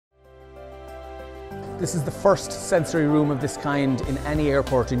This is the first sensory room of this kind in any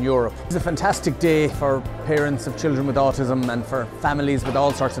airport in Europe. It's a fantastic day for parents of children with autism and for families with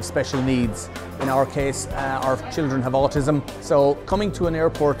all sorts of special needs. In our case, our children have autism, so coming to an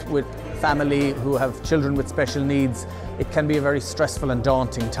airport with family who have children with special needs, it can be a very stressful and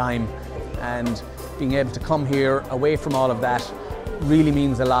daunting time, and being able to come here away from all of that really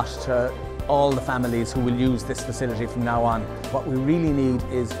means a lot to all the families who will use this facility from now on. What we really need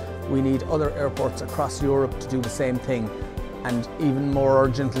is we need other airports across Europe to do the same thing, and even more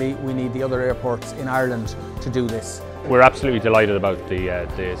urgently we need the other airports in Ireland to do this. We're absolutely delighted about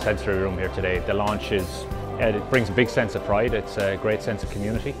the sensory room here today. The launch it brings a big sense of pride. It's a great sense of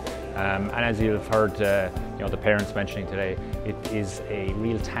community, and as you've heard the parents mentioning today, it is a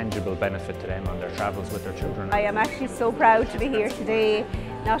real tangible benefit to them on their travels with their children. I am actually so proud to be here today,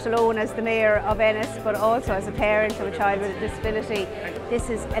 not alone as the Mayor of Ennis, but also as a parent of a child with a disability. This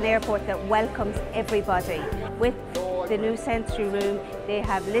is an airport that welcomes everybody. With the new sensory room, they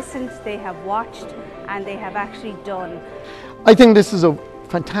have listened, they have watched, and they have actually done. I think this is a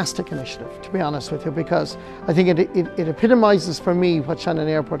fantastic initiative, to be honest with you, because I think it epitomises for me what Shannon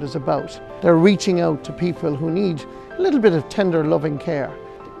Airport is about. They're reaching out to people who need a little bit of tender, loving care.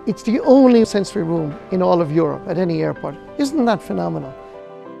 It's the only sensory room in all of Europe at any airport. Isn't that phenomenal?